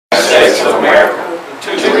States of America,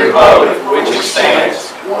 to the republic which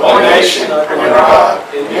stands, one nation under God,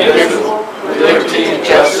 indivisible, with liberty and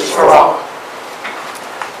justice for all.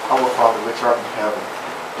 Our Father, which art in heaven,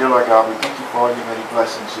 dear Lord God, we thank you for all your many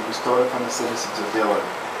blessings you bestowed upon the citizens of Dillon.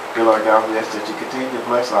 Dear Lord God, we ask that you continue to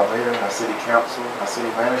bless our mayor and our city council, our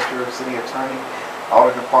city manager, city attorney,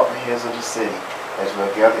 all the department heads of the city, as we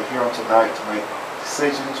are gathered here on tonight to make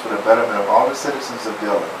decisions for the betterment of all the citizens of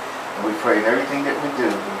Dillon. And we pray in everything that we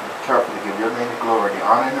do, we be careful to give your name the glory, the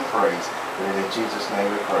honor, and the praise. And in Jesus' name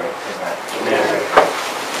we pray. Amen.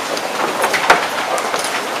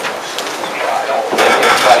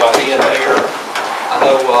 Everybody being here. I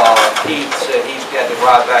know Pete said he's got to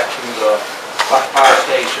drive back to the fire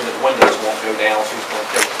station and the windows won't go down, so he's going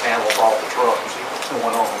to take the panels off the truck and see what's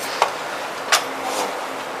going on.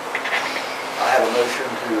 I have a motion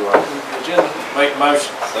to approve the agenda. Make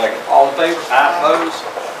motion. Second. All in favor? Aye. Opposed?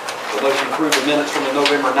 The motion to approve the minutes from the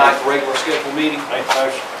November 9th regular scheduled meeting. Make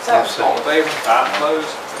motion. Second. All in favor? Aye.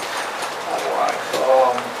 Opposed? All right.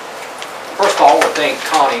 First of all, I want to thank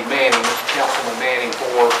Connie Manning, Councilman Manning,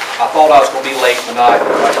 for, I thought I was going to be late tonight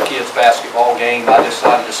for my kids' basketball game. I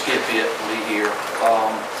decided to skip it and be here.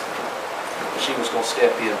 She was going to step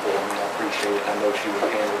in for me. I appreciate it. I know she would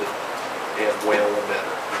have handled it as well or better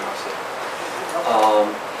than myself.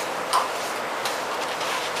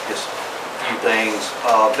 Just a few things.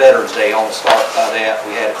 Veterans Day, I want to start by that.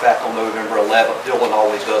 We had it back on November 11th. Dillon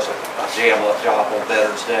always does a jam-up job on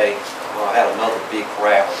Veterans Day. I had another big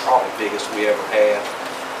crowd, probably the biggest we ever had,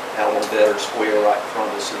 out on Veterans Square right in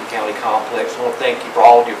front of the City County Complex. I want to thank you for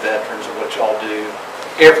all your veterans and what y'all do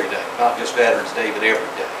every day, not just Veterans Day, but every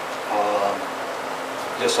day.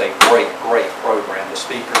 Just a great, great program. The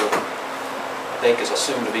speaker, I think, is a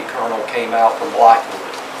soon-to-be colonel, came out from Blackwood.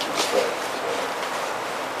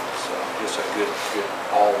 So just a good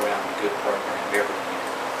all-around good program every year.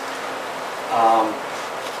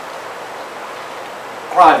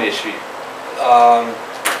 Crime issue.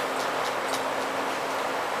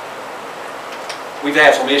 We've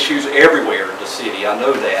had some issues everywhere in the city. I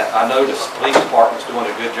know that. I know the police department's doing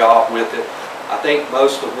a good job with it. I think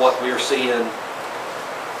most of what we're seeing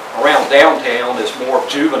around downtown is more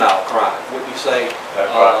juvenile crime, wouldn't you say?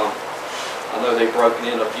 That's right. I know they've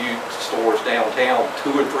broken in a few stores downtown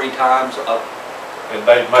 2 or 3 times and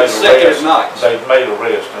they've made consecutive nights. They've made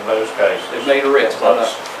arrests in those cases. They've made arrests. But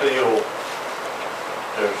still,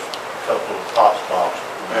 there's a couple of hot spots.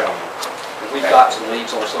 Yeah. We've got some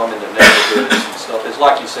leads on some in the neighborhoods and stuff. It's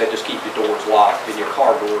like you said, just keep your doors locked and your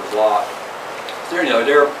car doors locked. They're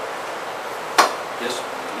just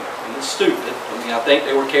it's stupid. I mean, I think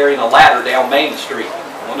they were carrying a ladder down Main Street.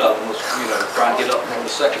 One of them was, trying to get up on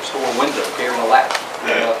the second floor window, carrying a ladder.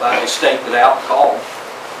 Finally staked it out and called.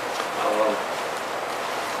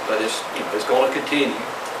 But it's going to continue.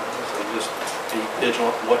 So just be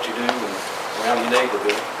vigilant in what you do and around your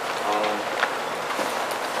neighborhood.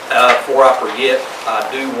 Before I forget, I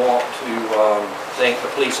do want to thank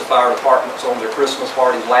the police and fire departments on their Christmas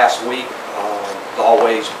parties last week.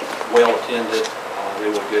 Always well attended. They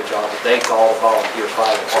did a good job. Thank all the volunteer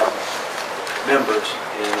fire department members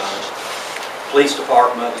and police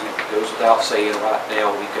department. It goes without saying, right now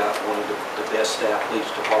we've got one of the best staff police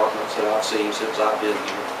departments that I've seen since I've been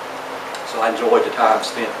here. So I enjoyed the time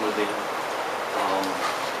spent with them.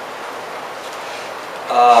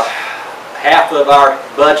 Half of our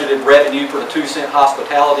budgeted revenue for the 2-cent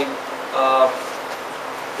hospitality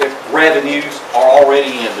revenues are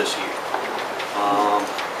already in this year.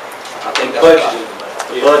 I think that's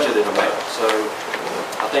the budgeted amount. So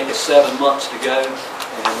I think it's 7 months to go,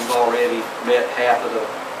 and we've already met half of the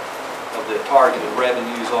targeted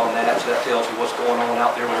revenues on that. So that tells you what's going on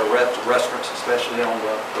out there with our restaurants, especially on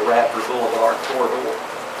the Radford Boulevard corridor.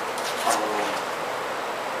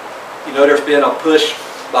 There's been a push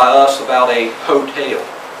by us about a hotel.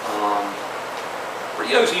 For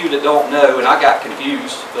those of you that don't know, and I got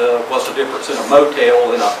confused, what's the difference in a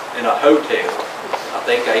motel and a hotel? I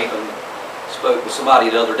think I even spoke with somebody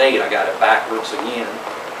the other day and I got it backwards again.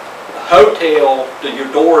 A hotel, your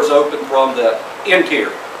doors open from the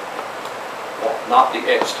interior, well, not the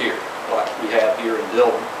exterior, like we have here in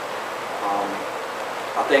Dillon.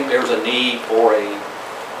 I think there's a need for a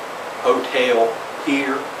hotel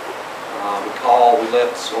here.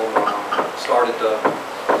 Started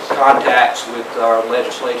contacts with our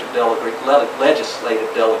legislative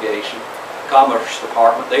delegation, Commerce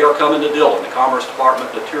Department. They are coming to Dillon, the Commerce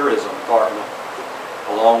Department, the Tourism Department,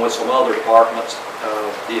 along with some other departments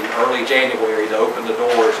in early January to open the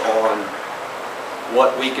doors on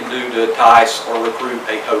what we can do to entice or recruit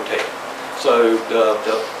a hotel. So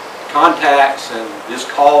the contacts and this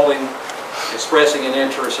calling expressing an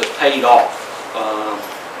interest has paid off.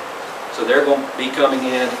 So they're going to be coming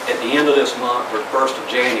in at the end of this month or 1st of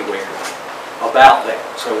January about that.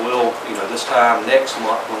 So we'll, this time next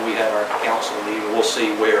month when we have our council meeting, we'll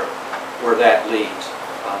see where that leads.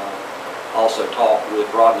 Also talked with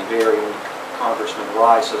Rodney Berry in Congressman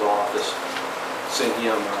Rice's office, sent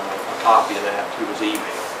him a copy of that through his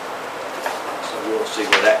email. So we'll see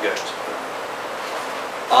where that goes.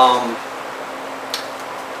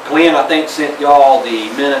 Glenn, I think, sent y'all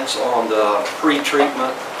the minutes on the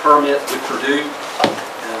pre-treatment permit with Purdue.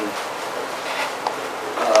 And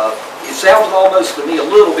it sounds almost to me a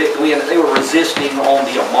little bit, Glenn, that they were resisting on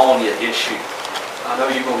the ammonia issue. I know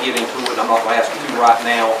you're going to get into it, I'm not going to ask you to right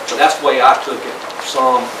now, but that's the way I took it.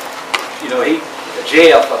 Some,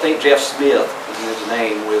 Jeff, I think Jeff Smith is his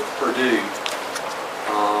name with Purdue.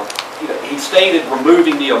 He stated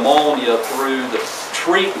removing the ammonia through the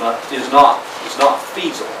treatment is not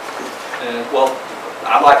feasible. And well,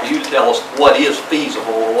 I'd like for you to tell us what is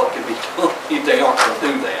feasible or what can be done if they aren't going to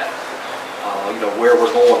do that. Where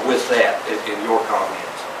we're going with that in your comments.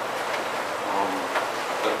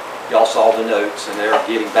 Y'all saw the notes, and they're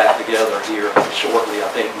getting back together here shortly, I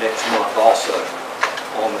think next month also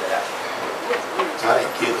on that. I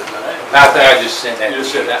didn't get it. I think I just sent that. You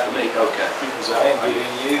just sent that to me? Okay. Because I didn't get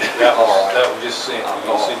any you. That was just sent to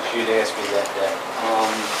you since you'd asked me that day.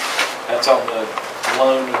 That's on the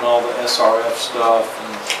loan and all the SRF stuff.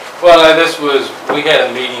 Well, we had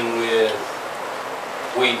a meeting with,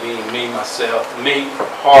 being me, myself,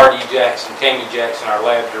 Hardy Jackson, Tammy Jackson, our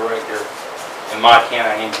lab director, and Mike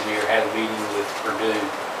Hanna, engineer, had a meeting with Purdue,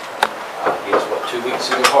 I guess, 2 weeks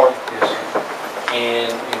ago, Hardy? Yes.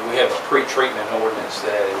 And we have a pre-treatment ordinance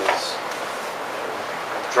that is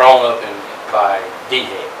drawn up by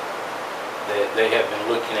DHEC that they have been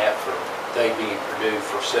looking at they being Purdue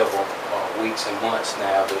for several weeks and months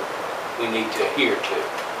now that we need to adhere to.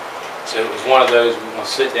 So it was one of those, we're going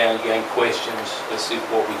to sit down, you got any questions, let's see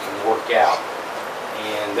what we can work out.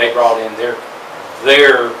 And they brought in their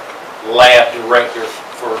lab director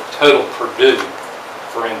for total Purdue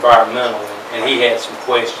for environmental, and he had some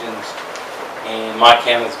questions, and Mike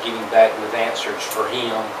Hammond's getting back with answers for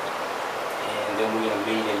him, and then we're going to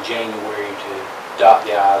meet in January to dot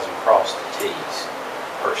the I's and cross the T's,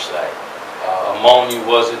 per se. Ammonia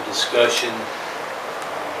was a discussion.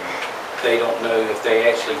 They don't know if they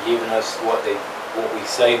actually given us what we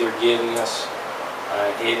say they're giving us,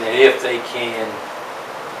 and if they can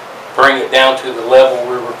bring it down to the level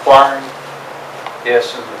we're requiring.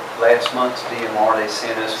 Yes, in last month's DMR they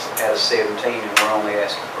sent us had a 17 and we're only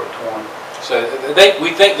asking for a 20. So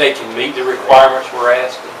we think they can meet the requirements we're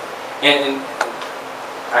asking, and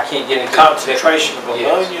I can't get into Concentration of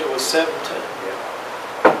ammonia was 17.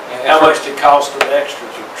 Yeah. How much did it cost them extra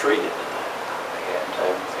to treat it?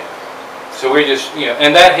 So we're just,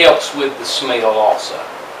 and that helps with the smell also.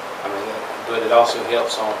 But it also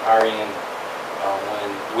helps on our end when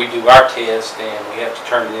we do our test and we have to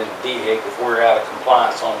turn it into DHEC. If we're out of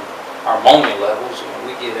compliance on our ammonia levels,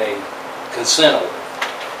 we get a consent order.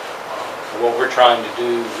 What we're trying to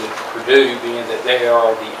do with Purdue, being that they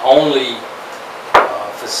are the only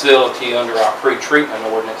facility under our pre-treatment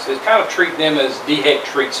ordinance, is kind of treat them as DHEC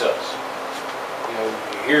treats us.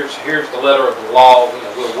 Here's the letter of the law.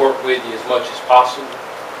 We'll work with you as much as possible.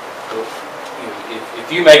 But,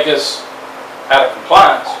 if you make us out of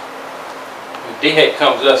compliance, when DHEC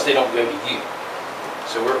comes to us, they don't go to you.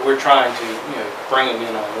 So we're trying to bring them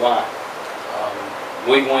in online.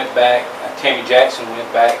 We went back. Tammy Jackson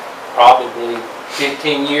went back probably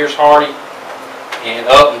 15 years, Hardy, and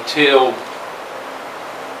up until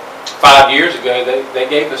 5 years ago, they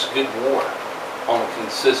gave us good water on a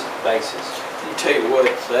consistent basis. You tell you what,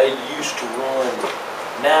 they used to run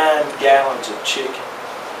 9 gallons of chicken,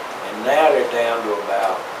 and now they're down to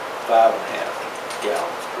about 5.5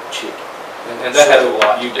 gallons per chicken. And that has a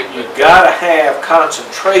lot to do. You got to have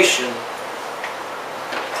concentration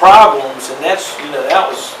problems, and that's that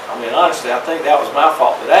was. Honestly, I think that was my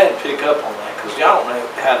fault that I didn't pick up on that, because y'all don't know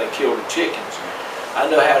how they kill the chickens. I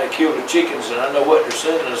know how to kill the chickens, and I know what they're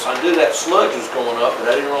sending us. I knew that sludge was going up, but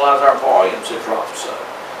I didn't realize our volumes had dropped so.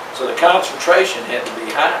 So the concentration had to be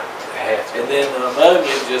high. And then the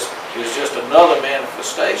ammonia is just another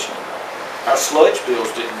manifestation. Our sludge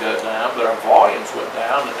bills didn't go down, but our volumes went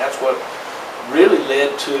down, and that's what really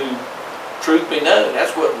led to, truth be known,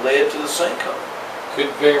 that's what led to the sinkhole.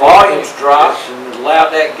 Volumes dropped and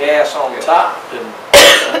allowed that gas on top.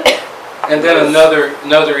 And then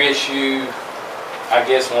another issue, I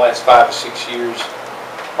guess in the last 5 or 6 years,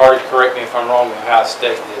 Hardy, correct me if I'm wrong on how I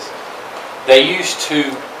state this, they used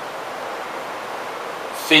to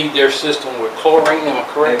feed their system with chlorine, am I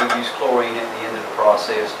correct? Maybe use chlorine at the end of the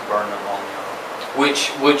process to burn the ammonia off.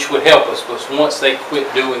 Which would help us, but once they quit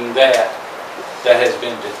doing that, that has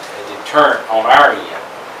been a deterrent on our end.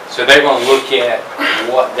 So they're going to look at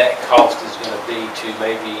what that cost is going to be to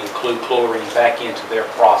maybe include chlorine back into their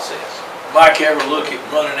process. Mike, ever look at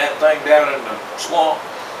running that thing down in the swamp?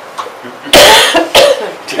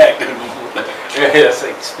 Jack didn't want that. It's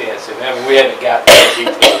expensive. I mean, we haven't gotten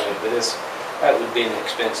into detail of it, but that would be an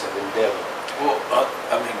expensive endeavor. Well,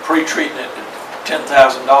 I mean, pre-treating it at $10,000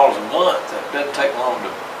 a month, that doesn't take long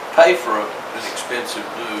to pay for an expensive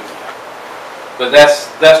move. But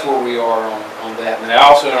that's where we are on that. And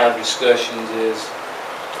also in our discussions is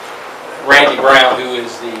Randy Brown, who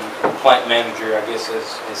is the plant manager, I guess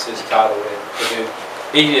is his title at Purdue.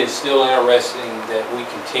 He is still interested in that we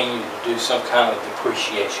continue to do some kind of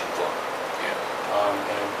depreciation fund.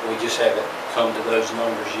 And we just haven't come to those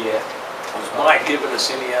numbers yet. Was Mike giving us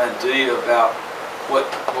any idea about what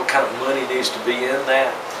kind of money needs to be in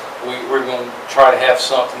that? We're going to try to have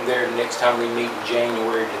something there the next time we meet in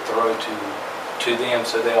January to throw to them,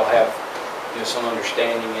 so they'll have some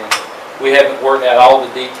understanding. And we haven't worked out all the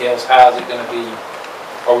details. How is it going to be?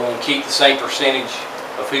 Are we going to keep the same percentage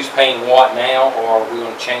of who's paying what now, or are we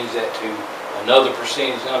going to change that to another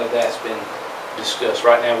percentage? None of that's been discussed.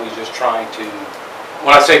 Right now, we're just trying to.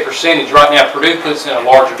 When I say percentage, right now Purdue puts in a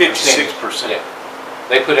larger 56%. percentage. Yeah.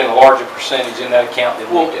 They put in a larger percentage in that account than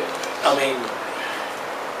we do. I mean,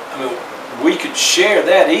 we could share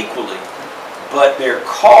that equally, but their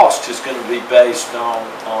cost is going to be based on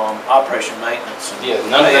operation maintenance. And yeah,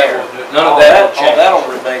 none of that will change. All that'll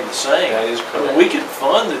remain the same. That is correct. We could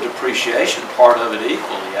fund the depreciation part of it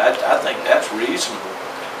equally. I think that's reasonable,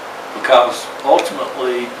 because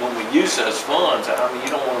ultimately, when we use those funds, I mean, you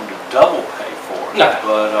don't want them to double pay for it. No.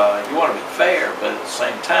 But you want to be fair. But at the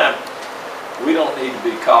same time, we don't need to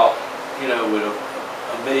be caught, with $1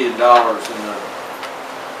 million in the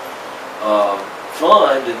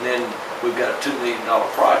fund, and then we've got a $2 million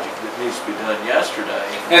project that needs to be done yesterday.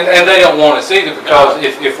 And they don't want us either, because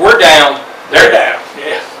if we're down, they're down.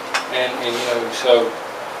 Yeah. And so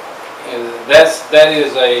that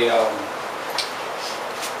is a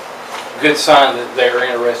good sign that they're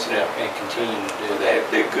interested in continuing to do that.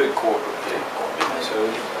 They're good corporate people. So,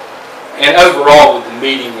 and overall with the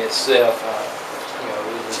meeting itself,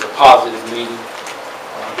 it was a positive meeting.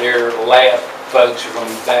 Their lab folks are going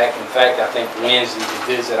to be back. In fact, I think Wednesday to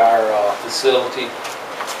visit our facility,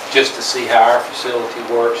 just to see how our facility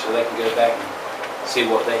works, so they can go back and see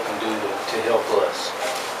what they can do to help us.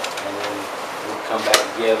 And then we'll come back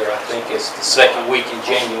together. I think it's the second week in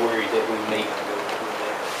January that we meet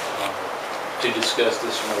to discuss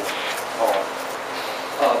this more.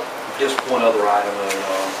 Just one other item on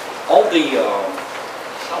the,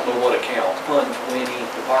 I don't know what account, Fund 20,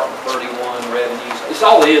 Department 31, revenues. It's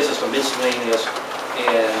all it is a miscellaneous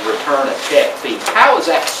and return a check fee. How is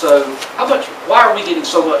that so? How much? Why are we getting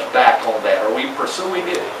so much back on that? Are we pursuing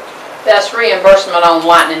it? That's reimbursement on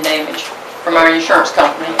lightning damage from our insurance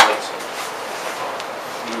company.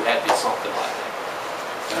 You had to do something like that.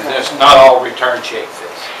 And that's not all return check fees.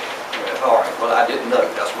 Yeah, all right. Well, I didn't know.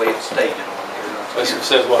 That's the way it's stated on there. It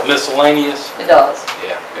says what, miscellaneous? It does.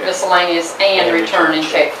 Yeah. Miscellaneous and return and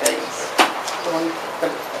check fees.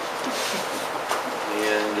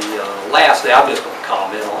 And the last thing, I'm just going to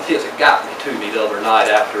comment on this. It got to me the other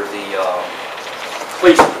night after the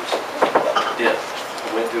Cleveland's did.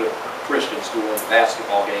 I went to a Christian school in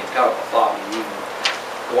basketball game, kind of a foggy evening.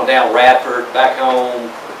 Going down Radford, back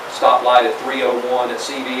home, stoplight at 301 at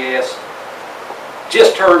CVS.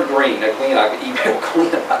 Just turned green. I emailed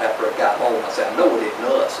Glenn right after I got home. I said, I know it isn't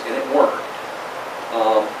us, and it weren't.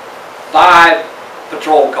 5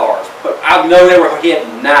 patrol cars, but I know they were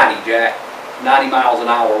hitting 90, Jack, 90 miles an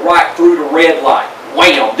hour, right through the red light.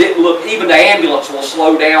 Wham! Didn't look, even the ambulance will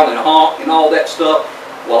slow down and honk and all that stuff.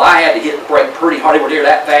 Well, I had to hit the brake pretty hard. They were there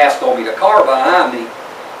that fast on me. The car behind me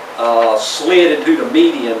slid into the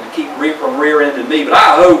median to keep from rear-ending me, but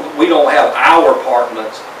I hope we don't have our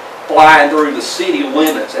apartments flying through the city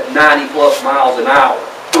limits at 90 plus miles an hour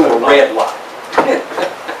through a red light.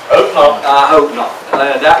 Hope not. I hope not.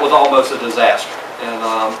 That was almost a disaster. And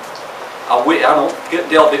I couldn't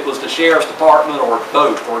tell if it was the sheriff's department or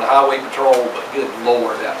both or the highway patrol, but good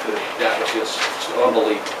Lord, that was just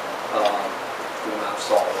unbelievable when I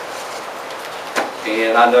saw it.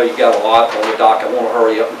 And I know you got a lot on the dock. I want to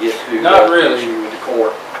hurry up and get to Not really. issue with the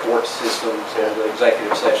court systems and the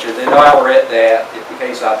executive session. And while we're at that, in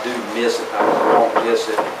case I do miss it, I won't miss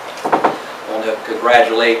it. I want to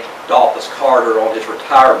congratulate Dolphus Carter on his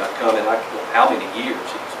retirement coming. How many years?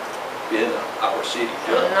 in our city?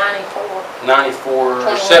 94, 94,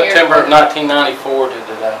 21 September years. 1994 to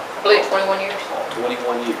today. I believe 21 years.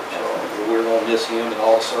 21 years. We're going to miss him and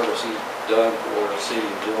all the service he's done for the city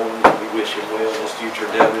of Dillon. We wish him well in his future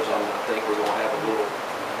endeavors. I think we're going to have a little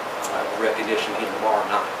recognition of him tomorrow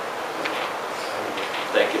night.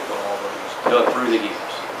 Thank you for all that he's done through the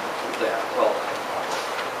years. With that, well,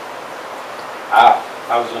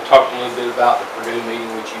 I was going to talk a little bit about the Purdue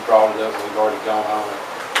meeting, which you brought it up. We've already gone on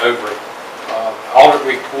over it. Audit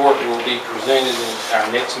report will be presented in our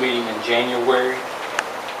next meeting in January.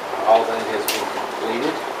 All that has been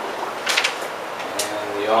completed. And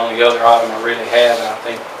the only other item I really have, and I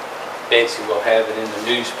think Betsy will have it in the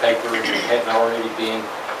newspaper if it hadn't already been,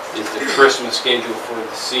 is the Christmas schedule for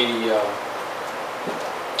the city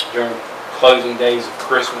during closing days of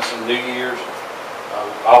Christmas and New Year's.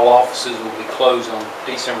 All offices will be closed on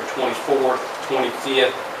December 24th,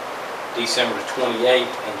 25th, December 28th,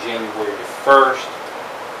 and January 1st.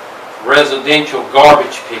 Residential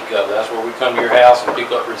garbage pickup, that's where we come to your house and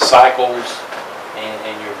pick up recycles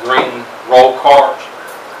and your green roll carts.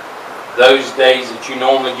 Those days that you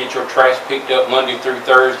normally get your trash picked up Monday through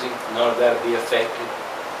Thursday, none of that will be affected.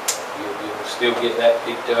 You'll still get that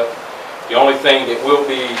picked up. The only thing that will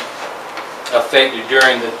be affected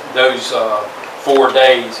during those 4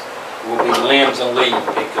 days will be limbs and leaves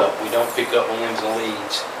pickup. We don't pick up limbs and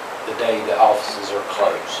leaves the day the offices are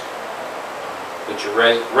closed. But your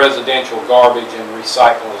residential garbage and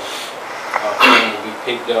recycling thing will be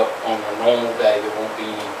picked up on a normal day. There won't be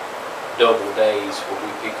any double days where we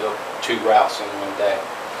pick up 2 routes in one day.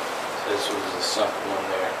 So this was a simple one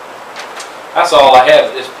there. That's all I have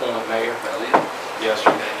at this point, Mayor. Yes, sir.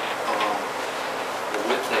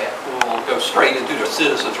 With that, we'll go straight into the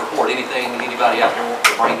citizens report. Anything anybody out there wants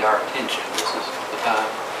to bring to our attention, this is the time.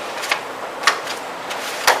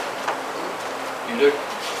 You do?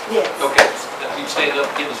 Yes. Okay. You stand up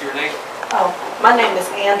and give us your name. Oh, my name is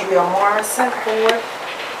Andrea Morrison Ford.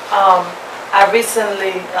 I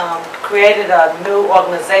recently created a new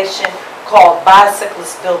organization called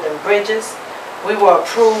Bicyclists Building Bridges. We were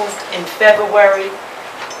approved in February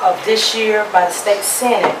of this year by the state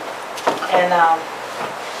senate, and I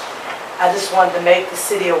just wanted to make the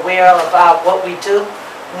city aware about what we do.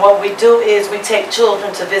 What we do is we take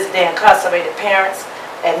children to visit their incarcerated parents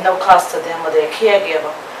at no cost to them or their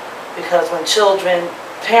caregiver, because when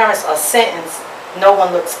parents are sentenced, no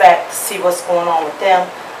one looks back to see what's going on with them.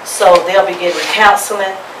 So they'll be getting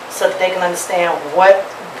counseling so that they can understand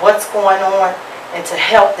what's going on and to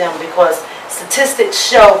help them, because statistics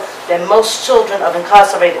show that most children of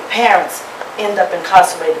incarcerated parents end up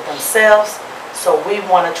incarcerated themselves. So we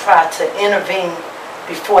want to try to intervene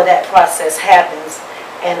before that process happens.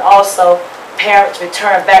 And also, parents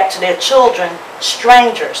return back to their children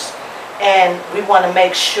strangers. And we want to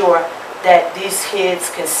make sure that these kids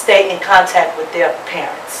can stay in contact with their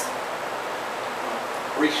parents.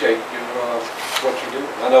 Appreciate you, what you do.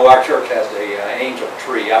 I know our church has a angel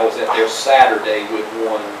tree. I was at there Saturday with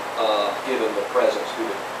one giving the presents to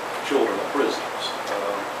the children of prisoners.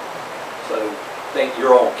 So I think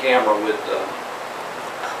you're on camera with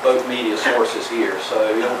both media sources here, so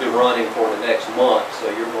it'll be running for the next month, so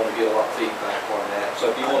you're going to get a lot of feedback on that. So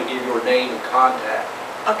if you want to give your name and contact,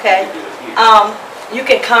 Okay. you can do it here. You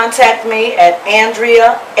can contact me at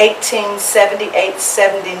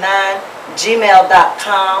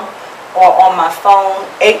Andrea187879@gmail.com or on my phone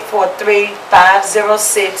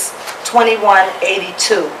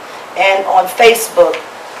 843-506-2182, and on Facebook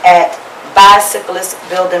at Bicyclists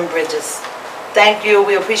Building Bridges. Thank you.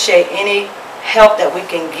 We appreciate any help that we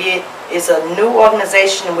can get. It's a new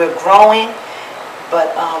organization and we're growing,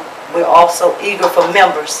 but we're also eager for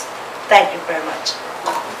members. Thank you very much.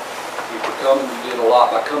 You for coming. You did a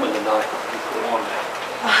lot by coming tonight. You put on that.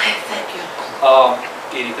 Okay, thank you.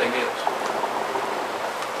 Anything else?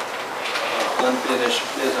 Unfinished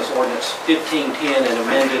business ordinance 1510 and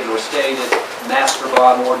amended or stated master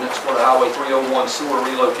bond ordinance for the Highway 301 sewer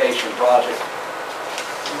relocation project.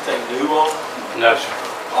 Anything new on it? No, sir.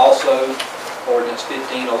 Also, ordinance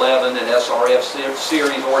 1511 and SRF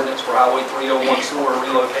series ordinance for Highway 301 sewer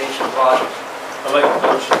relocation project. I make a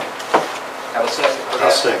motion. Have a second for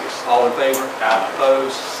I'll that? second. All in favor? Aye.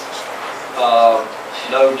 Opposed?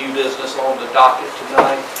 No new business on the docket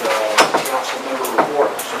tonight. Council member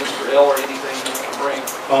reports. Mr. Eller, anything you want to bring?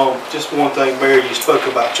 Just one thing, Mayor, you spoke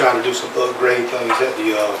about trying to do some upgrade things at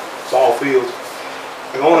the ball fields.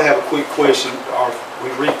 I only have a quick question. We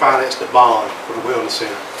refinanced the bond for the wellness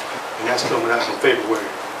center, and that's coming out in February.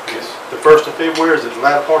 Yes. The 1st of February, is it the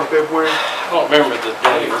latter part of February? I don't remember the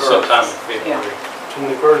date, it was sometime in February.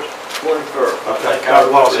 21st? 21st. Okay, I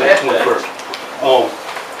lost it, 21st.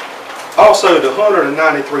 Also, the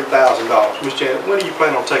 $193,000, Ms. Janet, when are you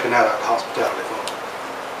planning on taking that out of the hospitality fund?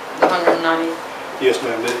 The 190. Yes,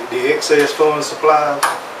 ma'am, the excess funds, supplies,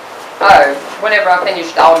 Oh, whenever I finish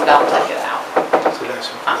the audit, I'll take it out. so that's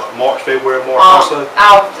what, March, February, March also?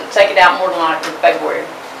 I'll take it out more than likely in February,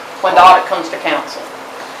 when the audit comes to council.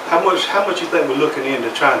 How much you think we're looking into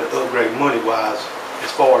trying to upgrade money-wise,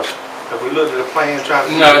 as far as, have we looked at a plan trying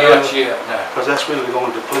to? No, not yet, no. Because that's really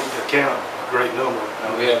going to deplete the account, a great number.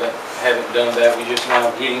 We haven't done that. We're just now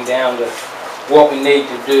getting down to what we need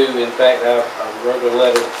to do. In fact, I wrote a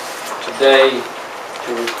letter today to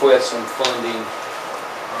request some funding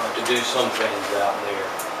to do some things out there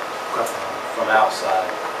from outside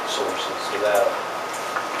sources. So that'll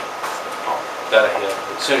help.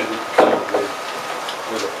 But soon we can come up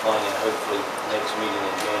with a plan. Hopefully next meeting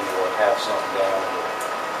in January, have something down and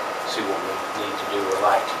see what we need to do or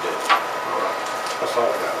like to do. That's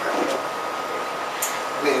all I got right now.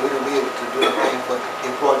 Man, we gonna be able to do anything for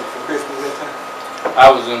employees for Christmas that time?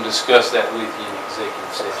 I was going to discuss that with you in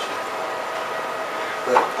executive session.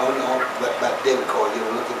 But about debit card, you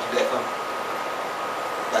ever look into that,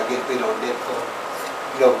 like getting paid on debit card?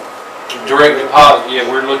 You know. Direct deposit, yeah,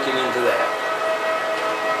 we're looking into that.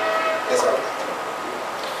 That's all right.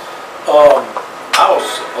 I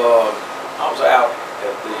was out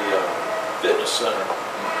at the fitness center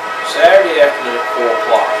Saturday afternoon at 4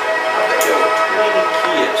 o'clock. I think there were 20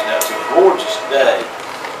 kids. Now it's a gorgeous day.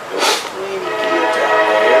 There were 20 kids out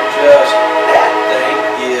there. Just that thing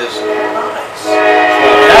is nice.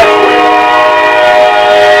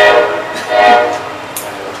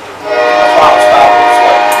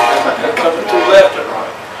 Coming through left and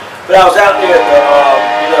right. But I was out there at the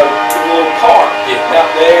little park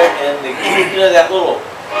out there, and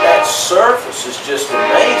that surface is just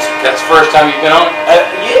amazing. That's the first time you've been on it?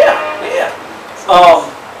 Yeah.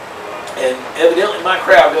 And evidently my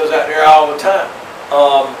crowd goes out there all the time.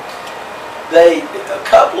 A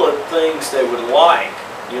couple of things they would like,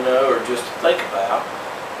 or just to think about,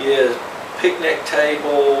 is picnic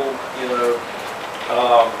table,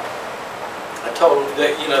 I told them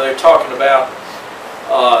that, they're talking about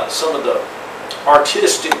some of the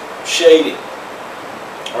artistic shading.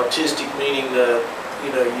 Artistic meaning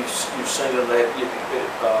you've seen them that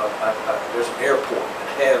there's an airport that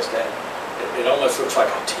has that. It almost looks like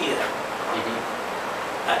a tent.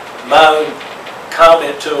 My own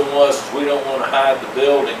comment to them was, we don't want to hide the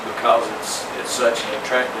building because it's such an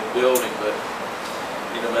attractive building, but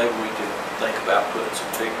maybe we could think about putting some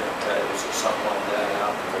picnic tables or something like that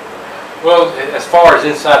out there. Well, as far as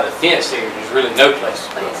inside the fence there, there's really no place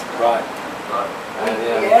to put it. Right.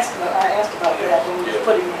 I asked about that when we were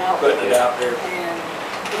putting it out there. And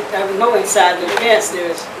if there was no inside the fence,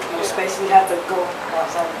 there's no space, we'd have to go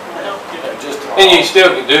outside the fence. And you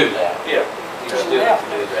still can do that. Yeah. You still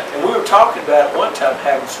can do that. And we were talking about at one time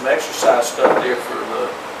having some exercise stuff there for the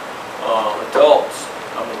adults.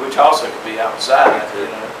 I mean, which also could be outside,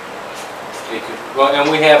 Well, and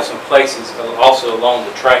we have some places also along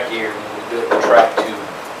the track here, when we built the track to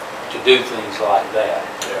do things like that.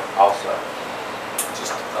 Also.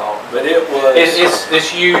 Just but it was.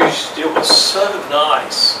 It's used. It was so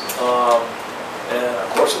nice, and of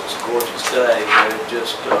course it was a gorgeous day. But it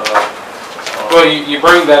just. Well, you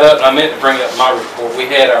bring that up, and I meant to bring up my report. We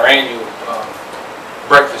had our annual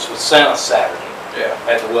breakfast with Santa Saturday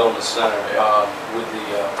at the Wellness Center with the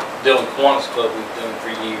Dillon Kiwanis Club we've done for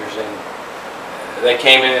years, and they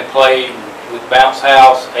came in and played with Bounce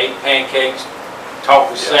House, ate pancakes,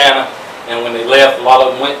 talked with Santa, and when they left, a lot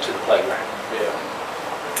of them went to the playground.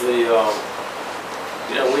 We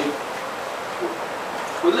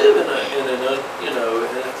live in a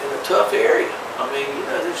tough area. I mean,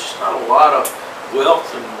 there's just not a lot of wealth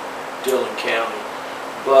in Dillon County,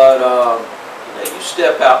 but you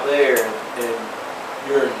step out there and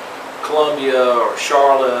you're in Columbia or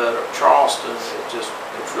Charlotte or Charleston.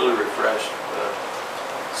 It's really refreshing. The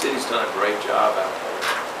city's done a great job out there.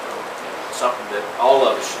 Something that all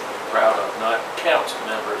of us should be proud of, not council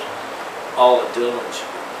members. All of Dillon should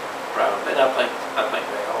be proud of, and I think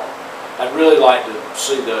they are. I'd really like to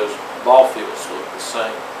see those ball fields look the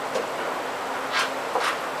same.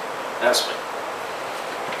 That's me.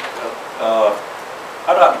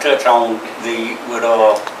 I'd like to touch on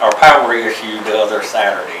our power issue the other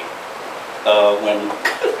Saturday when we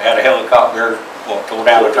had a helicopter tore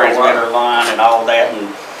down the transmitter line and all that. And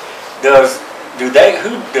does Duke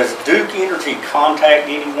Energy contact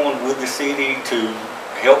anyone with the city to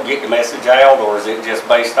help get the message out, or is it just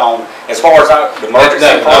based on, as far as the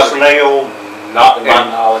emergency personnel? Not to my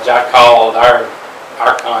knowledge. I called our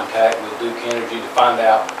contact with Duke Energy to find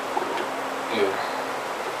out,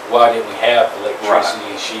 why didn't we have electricity?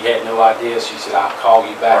 And she had no idea. She said, I'll call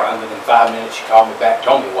you back. Right. And within 5 minutes, she called me back,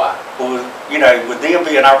 told me why. Well, you know, with them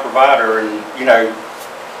being our provider and, you know,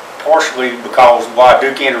 partially because why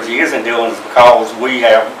Duke Energy is in Dillon is because we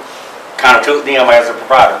have kind of took them as a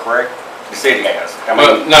provider, correct? The city has. I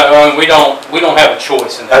mean, no, we don't have a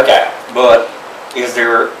choice in that. Okay, but is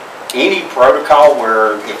there any protocol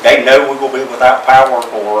where if they know we will be without power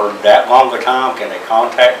for that long a time, can they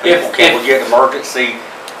contact people? Can we get emergency?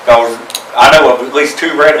 Because I know of at least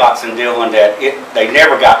 2 red lights in Dillon that they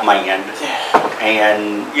never got manned.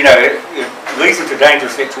 And, you know, it leads into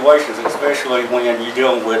dangerous situations, especially when you're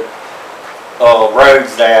dealing with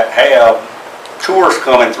roads that have tourists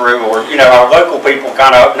coming through, or, you know, our local people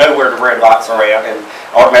kind of know where the red lights are at and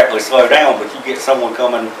automatically slow down, but you get someone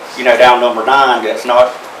coming, you know, down number 9 that's not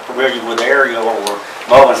familiar with the area or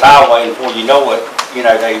Mullins Highway, and before you know it, you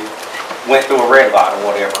know, they went through a red light or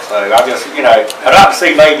whatever. So I just, you know, I'd like to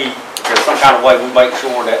see maybe there's some kind of way we make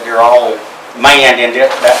sure that they're all manned in that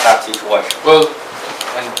type of situation. Well,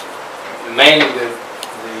 and manning the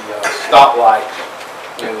stoplight,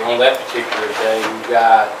 you know, on that particular day, we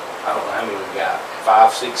got, I don't know how many we got,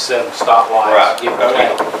 5, 6, 7 stoplights, right. Give or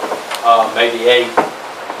take, maybe 8.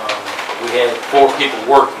 We had 4 people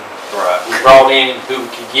working. Right. We brought in who we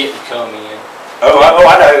could get to come in. I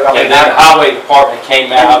know. I mean, and then the highway department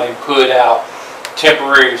came out and put out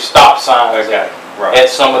temporary stop signs at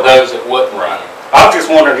some of those that wasn't right. in. I was just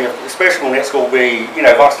wondering if, especially when it's going to be, you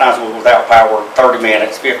know, lots of times we're without power, 30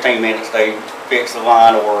 minutes, 15 minutes, they fix the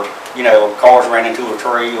line, or, you know, cars ran into a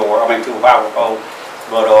tree, or, I mean, to a power pole.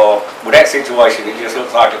 But with that situation, it just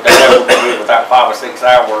looks like if they know we're going to be without 5 or 6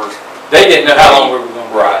 hours. They didn't know how long we were going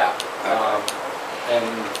to be out. And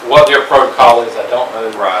what their protocol is, I don't know.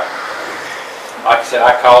 Right. Like I said,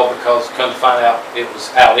 I called because come to find out it was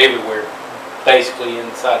out everywhere, basically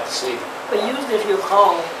inside the city. But usually if you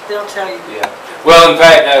call, they'll tell you. Yeah. Well, in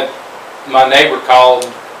fact, my neighbor called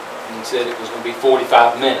and said it was going to be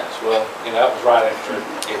 45 minutes. Well, you know, that was right after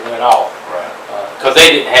it went off. Right. Because they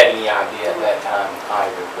didn't have any idea at that time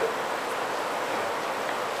either. But you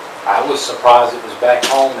know, I was surprised it was back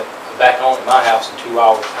on at my house in 2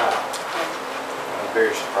 hours time. I'm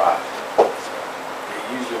very surprised.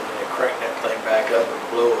 Usually when they crank that thing back up and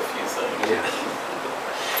blow a few things. Yeah.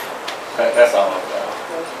 That's all I've got.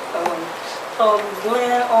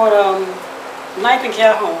 Glenn, on 9th and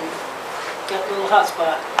Calhoun, that little hot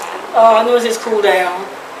spot. I know it's cool down,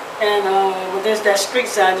 and there's that street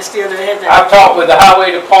sign that's still there. I've talked with the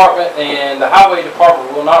highway department, and the highway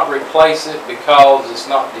department will not replace it because it's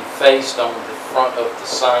not defaced on the front of the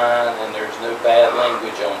sign, and there's no bad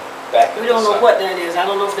language on the back of the sign. We don't know what that is. I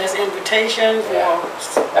don't know if that's invitations or...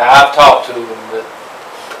 I've talked to them, but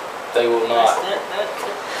they will not.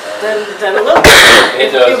 That look.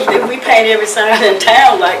 It does. If we paint every sign in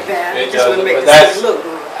town like that, it just wouldn't make the city look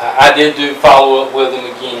good. I did do follow up with him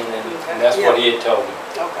again, and that's what he had told me.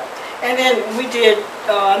 Okay. And then we did,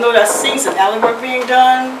 I know I seen some alley work being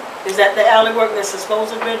done. Is that the alley work that's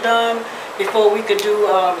supposed to be done before we could do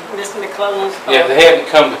Mr. McClellan's? Yeah, they haven't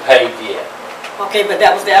come to pave yet. Okay, but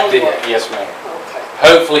that was the alley work? Yes, ma'am. Okay.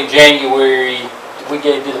 Hopefully January, we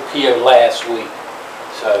did a PO last week,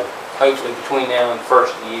 so hopefully between now and the first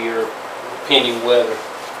of the year, pending weather.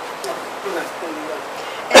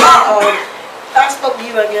 And I spoke to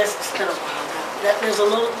you, I guess, it's been a while now. That there's a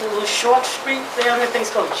little short street there, I think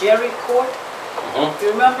it's called Jerry Court. You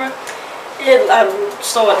remember? I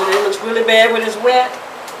saw it, and it looks really bad when it's wet.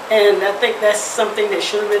 And I think that's something that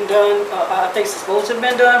should have been done. I think it's supposed to have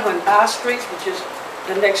been done when our streets, which is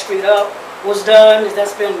the next street up, was done.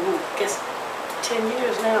 That's been, I guess, 10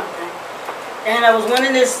 years now, I think. And I was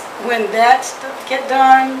wondering when that stuff get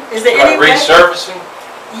done, is there any way? Resurfacing?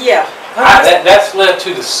 Yeah. That's led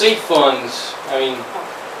to the C funds. I mean,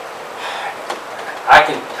 I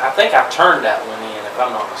think I turned that one in, if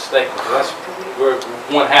I'm not mistaken, because that's where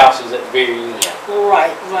one house is at the very end.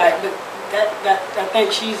 Right. But that I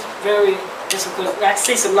think she's very disciplined. I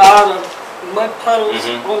see a lot of mud puddles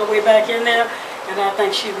on the way back in there, and I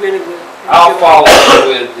think she really would. I'll follow up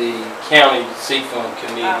with the county C-Fund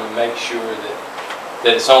committee and make sure that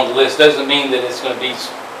it's on the list. Doesn't mean that it's going to be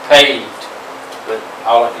paved, but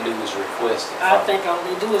all I can do is request it. I think all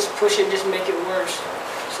they do is push it, just make it worse.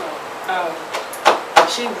 So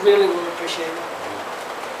she really would appreciate it.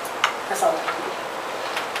 That's all I can do.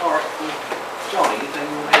 All right. Johnny, anything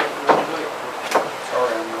you want to add?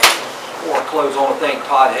 Sorry, I'm not. Before I close, I want to thank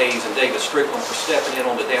Todd Hayes and David Strickland for stepping in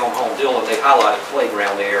on the Down Home Dillon. They highlighted the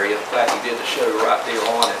playground area. In fact, he did the show right there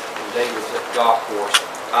on it. And David's at the golf course.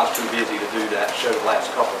 I was too busy to do that show the last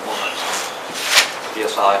couple of months. I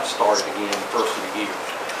guess I started again the first of the year.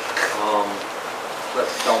 But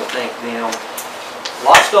don't thank them. A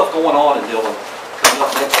lot of stuff going on in Dillon. Coming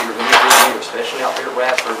up next year, going to be a good year, especially out there at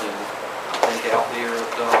Radford and I think out there at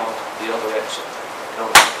the other exit.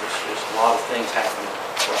 There's a lot of things happening.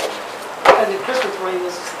 And the Christmas parade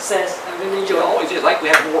was a success. I really It enjoyed it. always is. Like we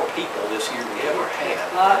have more people this year than we ever had.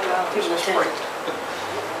 A lot of people attended.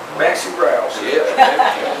 Massive rouse. Yeah.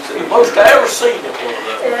 The most I ever seen it was.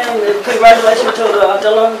 And congratulations to the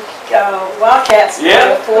Dillon Wildcats.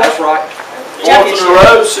 Yeah, That's right. Fourth in a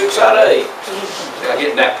row, 6 out of 8. I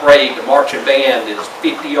get in that parade, the marching band is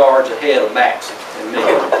 50 yards ahead of Max and me.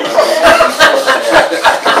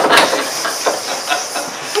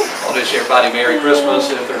 I'll wish everybody Merry Christmas,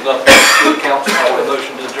 and if there's nothing to the council, I will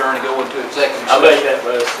motion to adjourn and go into executive I session. make that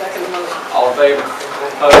motion. Second motion. All in favor?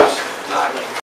 Opposed?